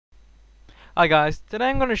Hi guys, today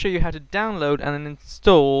I'm going to show you how to download and then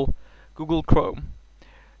install Google Chrome.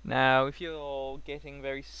 Now, if you're getting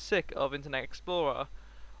very sick of Internet Explorer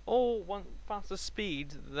or want faster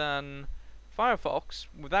speed than Firefox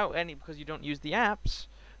without any because you don't use the apps,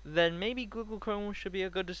 then maybe Google Chrome should be a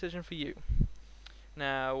good decision for you.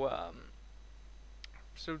 Now,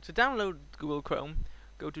 so to download Google Chrome,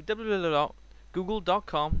 go to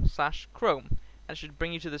www.google.com/chrome and it should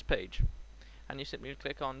bring you to this page. And you simply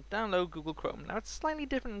click on download Google Chrome. Now it's slightly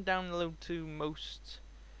different download to most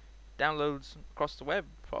downloads across the web,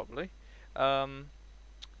 probably. You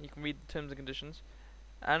can read the terms and conditions,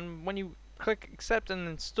 and when you click accept and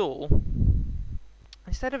install,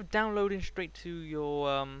 instead of downloading straight to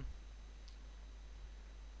your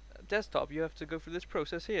desktop, you have to go through this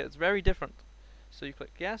process here. It's very different. So you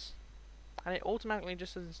click yes, and it automatically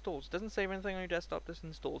just installs. It doesn't save anything on your desktop, just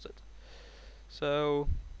installs it. So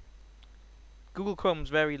Google Chrome's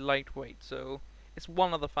very lightweight, so it's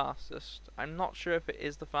one of the fastest. I'm not sure if it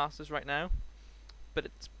is the fastest right now, but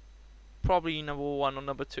it's probably number 1 or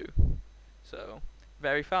number 2. So,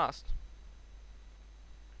 very fast.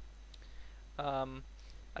 I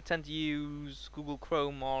tend to use Google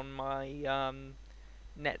Chrome on my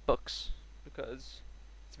netbooks because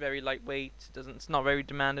it's very lightweight. It's not very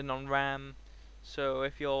demanding on RAM. So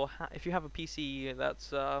if you have a PC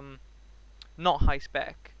that's not high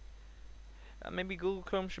spec, maybe Google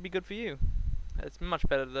Chrome should be good for you. It's much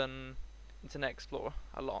better than Internet Explorer,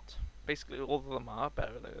 a lot. Basically all of them are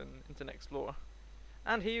better than Internet Explorer.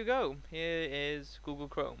 And here you go, here is Google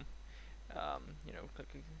Chrome.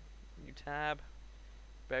 Click a new tab,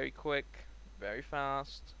 very quick, very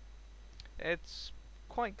fast. It's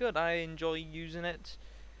quite good, I enjoy using it.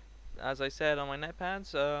 As I said on my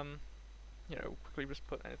netpads, quickly just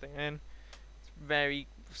put anything in. It's very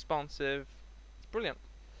responsive, it's brilliant.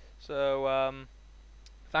 So,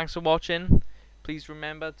 thanks for watching. Please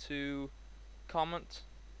remember to comment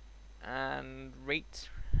and rate.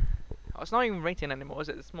 Oh, it's not even rating anymore, is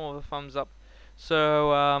it? It's more of a thumbs up.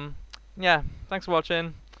 So, yeah, thanks for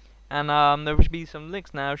watching. And there should be some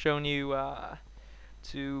links now showing you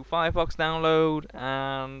to Firefox download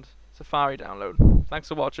and Safari download. Thanks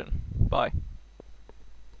for watching. Bye.